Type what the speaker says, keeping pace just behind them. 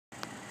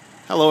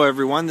Hello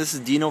everyone, this is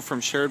Dino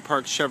from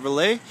Sherwood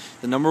Chevrolet,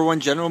 the #1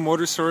 General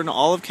Motors store in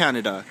all of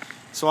Canada.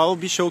 So I will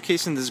be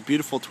showcasing this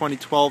beautiful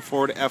 2012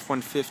 Ford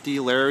F150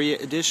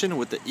 Lariat edition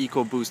with the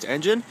EcoBoost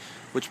engine,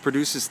 which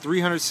produces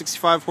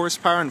 365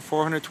 horsepower and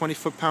 420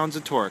 foot-pounds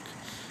of torque.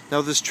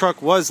 Now this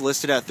truck was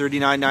listed at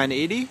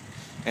 $39,980,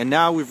 and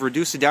now we've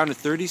reduced it down to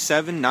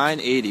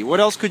 $37,980. What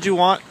else could you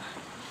want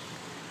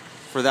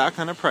for that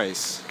kind of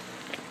price?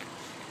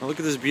 Now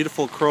look at this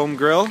beautiful chrome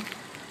grille,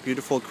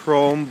 beautiful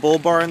chrome bull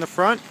bar in the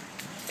front.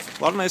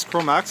 A lot of nice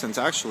chrome accents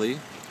actually.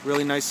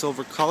 Really nice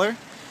silver color.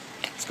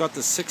 It's got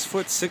the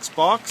 6'6"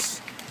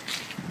 box.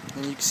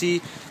 And you can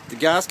see the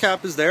gas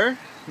cap is there.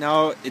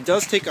 Now it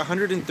does take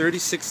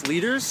 136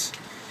 liters.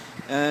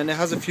 And it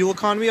has a fuel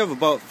economy of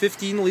about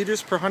 15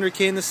 liters per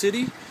 100k in the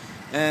city.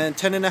 And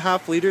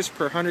 10.5 liters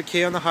per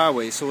 100k on the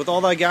highway. So with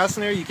all that gas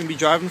in there, you can be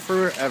driving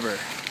forever.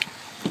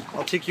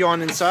 I'll take you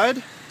on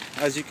inside.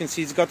 As you can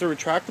see, it's got the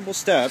retractable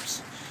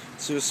steps.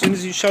 So as soon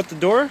as you shut the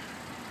door,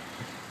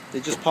 they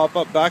just pop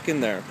up back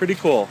in there. Pretty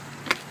cool.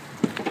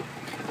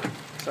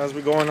 So as we're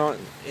going on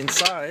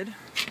inside,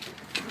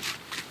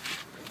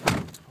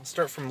 I'll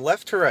start from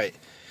left to right.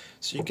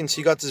 So you can see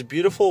you got this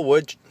beautiful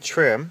wood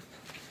trim.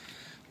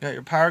 You got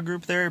your power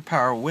group there,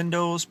 power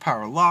windows,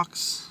 power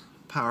locks,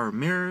 power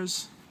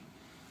mirrors.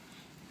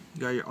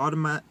 You got your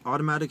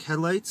automatic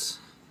headlights,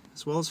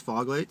 as well as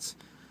fog lights.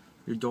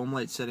 Your dome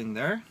light setting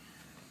there.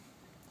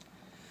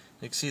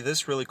 You can see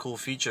this really cool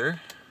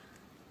feature.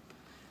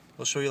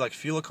 We'll show you like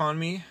fuel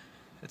economy.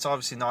 It's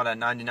obviously not at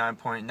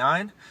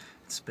 99.9.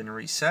 It's been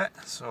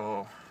reset,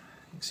 so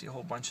you can see a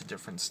whole bunch of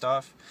different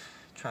stuff.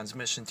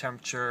 Transmission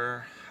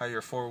temperature, how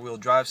your four-wheel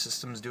drive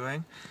system's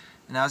doing.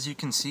 And as you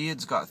can see,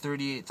 it's got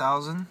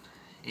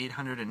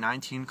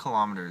 38,819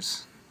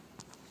 kilometers.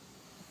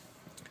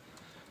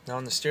 Now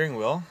on the steering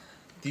wheel,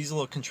 these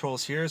little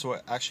controls here is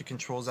what actually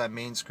controls that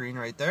main screen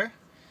right there.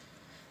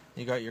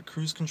 You got your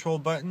cruise control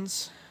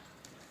buttons.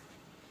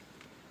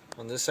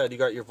 On this side you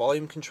got your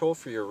volume control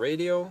for your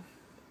radio,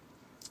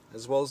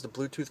 as well as the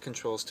Bluetooth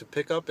controls to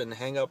pick up and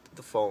hang up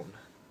the phone.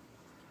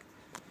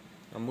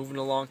 Now moving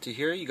along to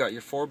here, you got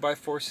your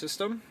 4x4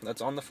 system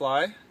that's on the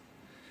fly,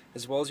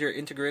 as well as your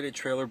integrated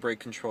trailer brake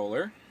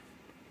controller.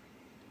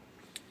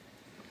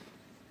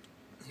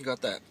 You got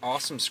that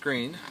awesome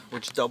screen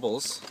which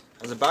doubles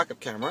as a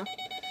backup camera.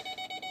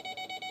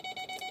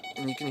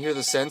 And you can hear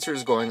the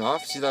sensors going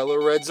off. See that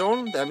little red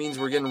zone? That means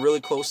we're getting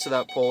really close to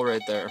that pole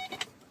right there.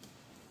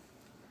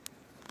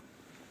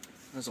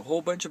 There's a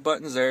whole bunch of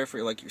buttons there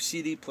for like your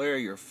CD player,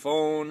 your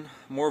phone,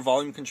 more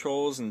volume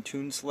controls and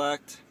tune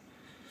select.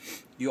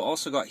 You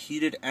also got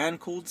heated and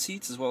cooled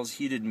seats, as well as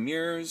heated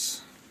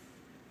mirrors.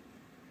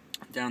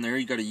 Down there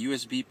you got a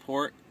USB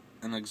port,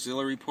 an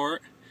auxiliary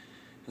port,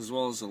 as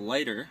well as a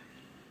lighter.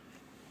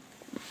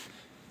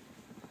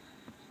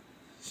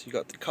 So you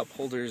got the cup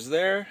holders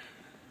there.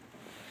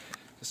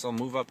 Guess I'll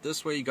move up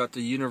this way. You got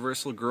the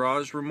universal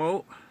garage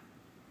remote.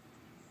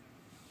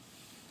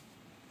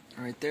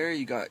 Right there,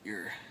 you got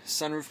your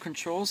sunroof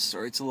controls.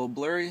 Sorry, it's a little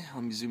blurry.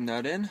 Let me zoom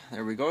that in.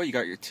 There we go. You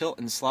got your tilt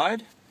and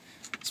slide,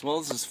 as well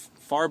as this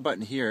far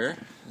button here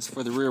is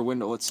for the rear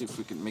window. Let's see if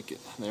we can make it.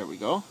 There we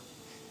go.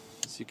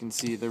 So you can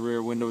see the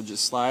rear window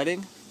just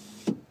sliding.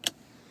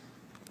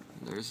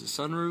 There's the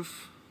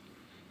sunroof.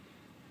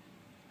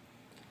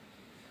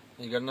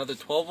 And you got another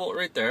 12-volt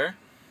right there.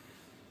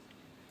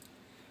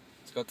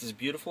 It's got this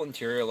beautiful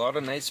interior, a lot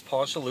of nice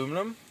polished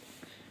aluminum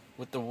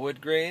with the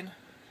wood grain,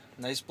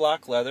 nice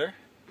black leather.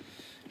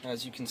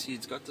 As you can see,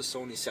 it's got the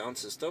Sony sound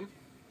system.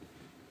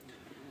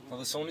 Now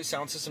the Sony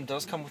sound system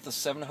does come with a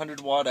 700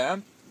 watt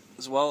amp,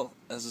 as well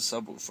as a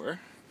subwoofer.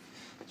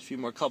 A few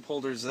more cup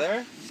holders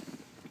there.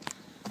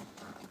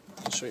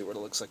 I'll show you what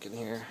it looks like in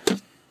here.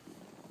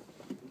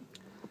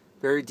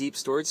 Very deep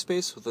storage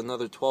space with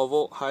another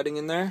 12-volt hiding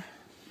in there.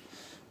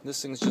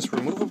 This thing's just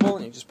removable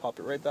and you just pop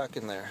it right back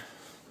in there.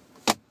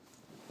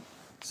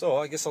 So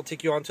I guess I'll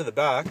take you on to the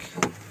back.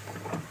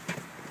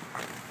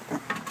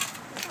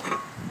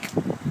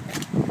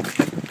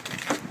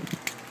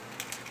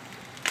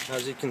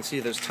 As you can see,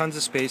 there's tons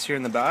of space here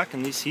in the back,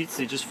 and these seats,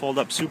 they just fold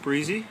up super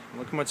easy.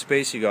 Look how much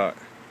space you got.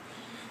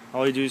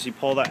 All you do is you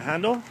pull that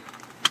handle,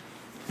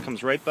 it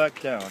comes right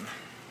back down.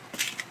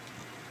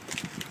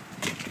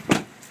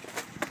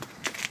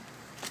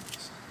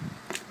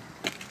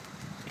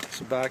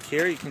 So back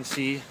here you can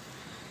see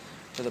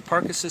where the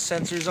park assist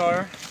sensors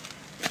are.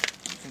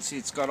 You can see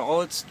it's got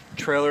all its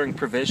trailering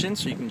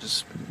provisions, so you can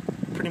just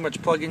pretty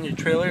much plug in your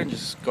trailer and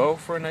just go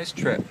for a nice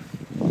trip.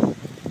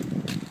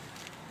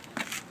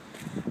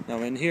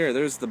 Now in here,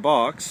 there's the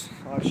box.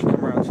 I'll actually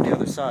come around to the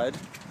other side.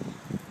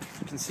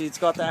 You can see it's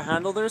got that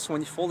handle there, so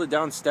when you fold it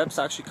down, steps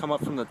actually come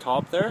up from the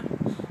top there,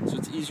 so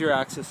it's easier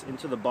access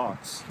into the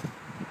box.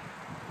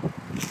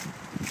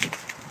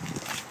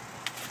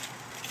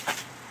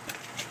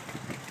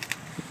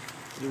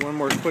 Do one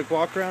more quick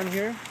walk around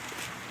here.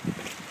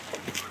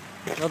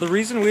 Now the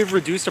reason we've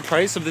reduced the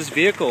price of this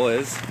vehicle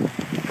is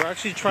we're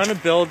actually trying to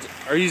build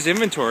our used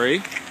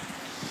inventory.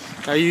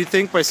 Now you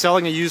think by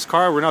selling a used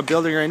car we're not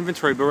building our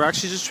inventory, but we're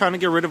actually just trying to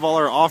get rid of all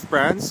our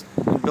off-brands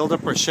and build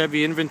up our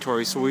Chevy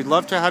inventory. So we'd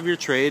love to have your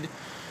trade.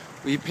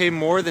 We pay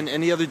more than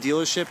any other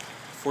dealership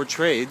for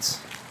trades.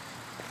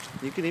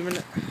 You can even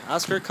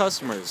ask our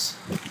customers.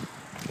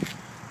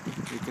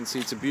 You can see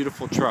it's a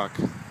beautiful truck.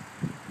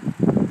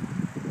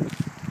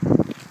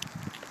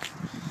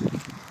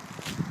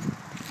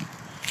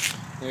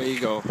 There you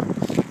go.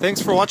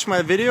 Thanks for watching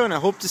my video, and I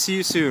hope to see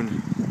you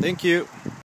soon. Thank you.